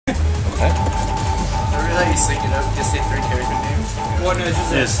you sync it up, just say three character names. Well, no, it's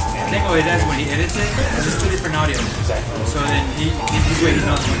just this. I think what he does when he edits it, it's just 2 different audios. Exactly. So then this way he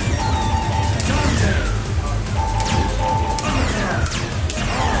knows what.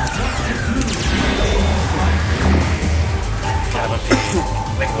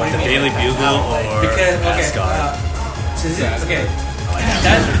 Like the Daily Bugle or Ascot. Okay,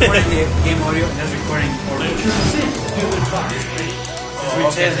 that's recording the game audio and that's recording audio. Since we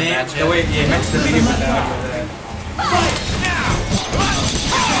say his name, the way he matches the video with the audio for that.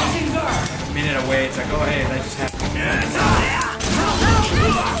 Like a minute away, it's like, oh hey, that just happened.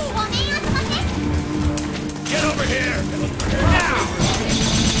 Get over here!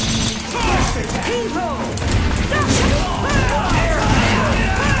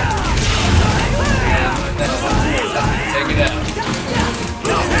 Take it out.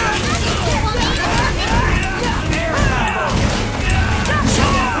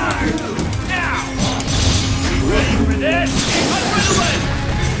 Ready for this?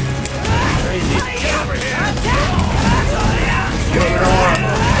 Crazy. Get over here!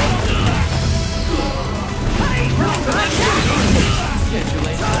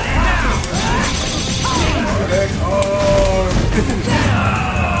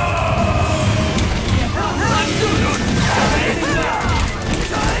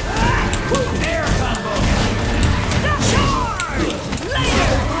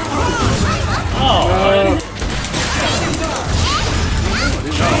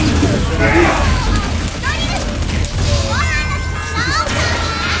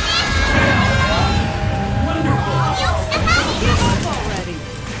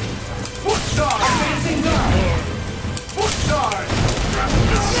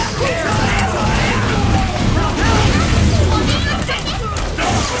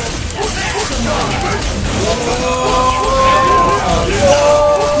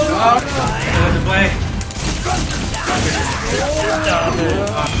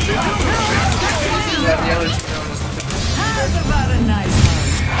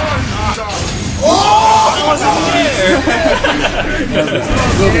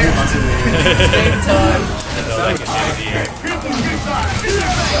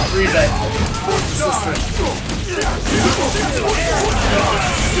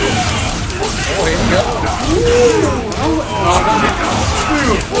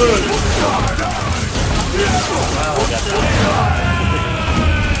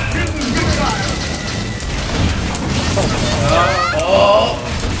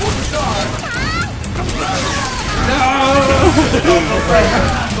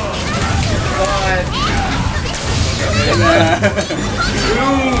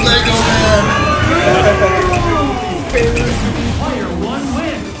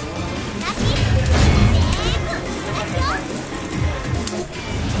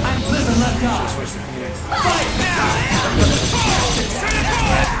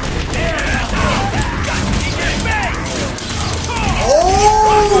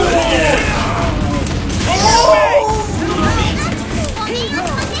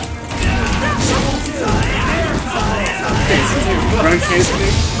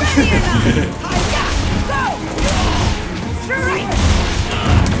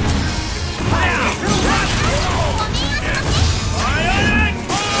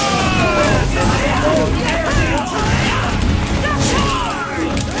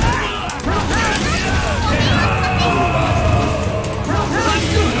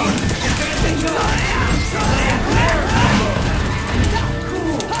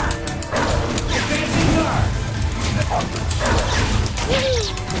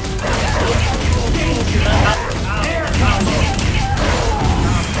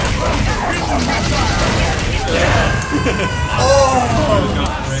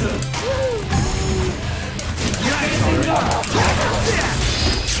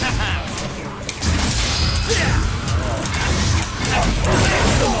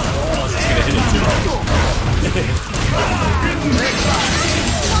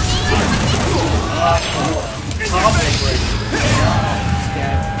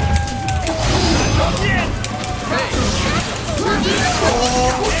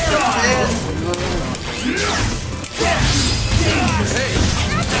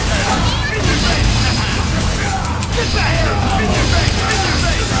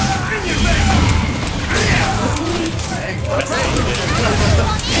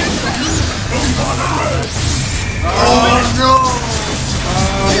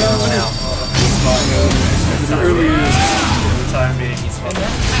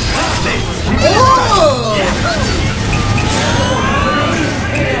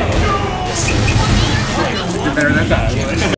 Better than that.